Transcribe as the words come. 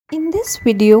In this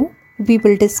video, we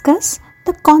will discuss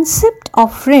the concept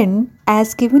of rin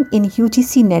as given in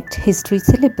UGC NET history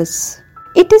syllabus.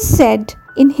 It is said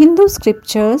in Hindu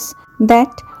scriptures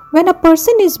that when a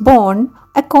person is born,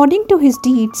 according to his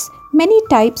deeds, many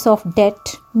types of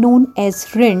debt known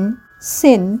as rin,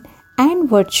 sin and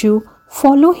virtue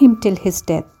follow him till his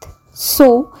death.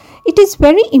 So, it is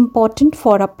very important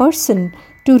for a person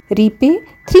to repay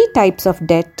three types of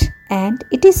debt, and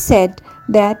it is said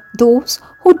that those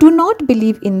who do not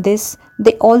believe in this,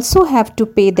 they also have to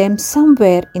pay them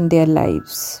somewhere in their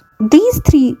lives. These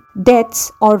three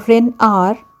debts or rin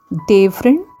are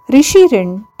Devrin,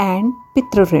 Rishirin and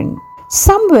Pitrarin.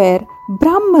 Somewhere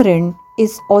Brahmarin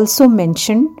is also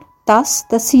mentioned, thus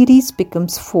the series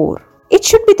becomes 4. It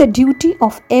should be the duty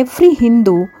of every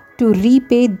Hindu to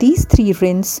repay these three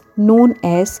rins known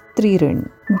as Tririn.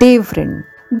 Devrin.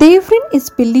 Devrin is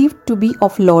believed to be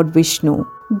of Lord Vishnu.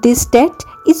 This debt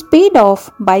is paid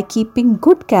off by keeping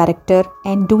good character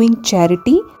and doing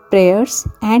charity, prayers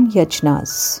and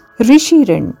yajnas.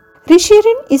 Rishirin.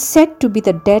 Rishirin is said to be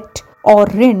the debt or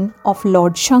rin of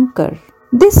Lord Shankar.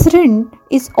 This rin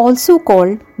is also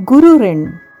called Guru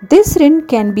rin. This rin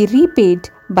can be repaid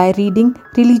by reading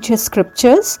religious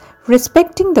scriptures,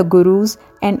 respecting the gurus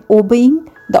and obeying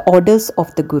the orders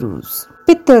of the gurus.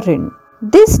 Pittarin.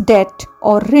 This debt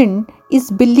or rin is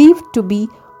believed to be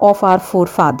of our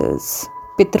forefathers.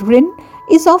 Pitrarin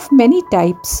is of many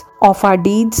types of our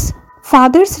deeds: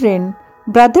 father's rin,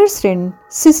 brother's rin,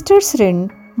 sister's rin,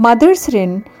 mother's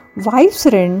rin, wife's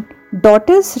rin,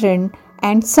 daughter's rin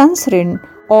and son's rin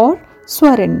or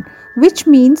swarin, which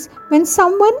means when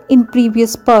someone in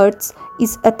previous births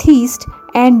is atheist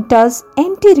and does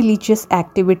anti-religious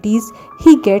activities,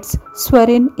 he gets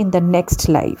swarin in the next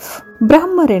life.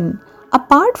 Brahmarin.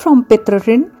 Apart from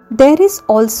Pitrarin, there is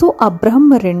also a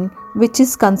Brahmarin which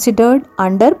is considered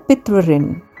under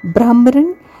Pitrarin.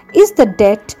 Brahmarin is the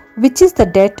debt which is the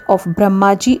debt of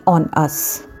Brahmaji on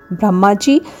us.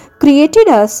 Brahmaji created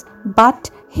us, but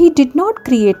he did not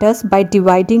create us by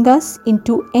dividing us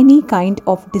into any kind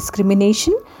of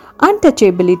discrimination,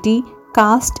 untouchability,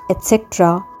 caste,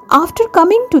 etc. After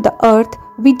coming to the earth,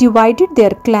 we divided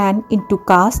their clan into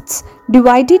castes,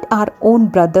 divided our own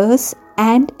brothers,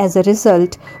 and as a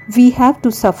result, we have to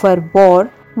suffer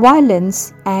war,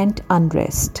 violence and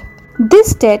unrest.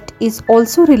 This debt is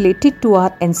also related to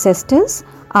our ancestors,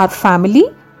 our family,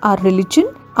 our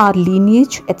religion, our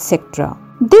lineage, etc.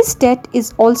 This debt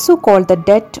is also called the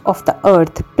debt of the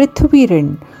earth, Prithvi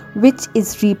Rin, which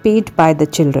is repaid by the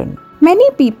children. Many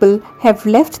people have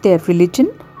left their religion,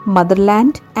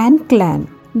 motherland and clan.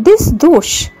 This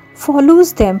dosh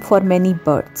follows them for many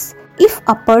births. If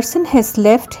a person has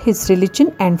left his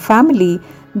religion and family,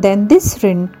 then this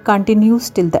rin continues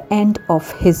till the end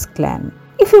of his clan.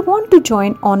 If you want to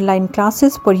join online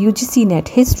classes for UGC NET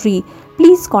history,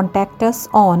 please contact us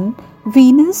on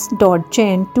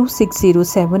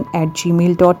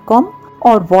venus.jen2607@gmail.com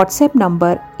or WhatsApp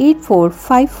number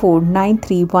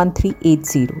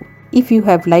 8454931380. If you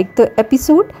have liked the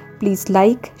episode, please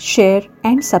like, share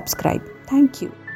and subscribe. Thank you.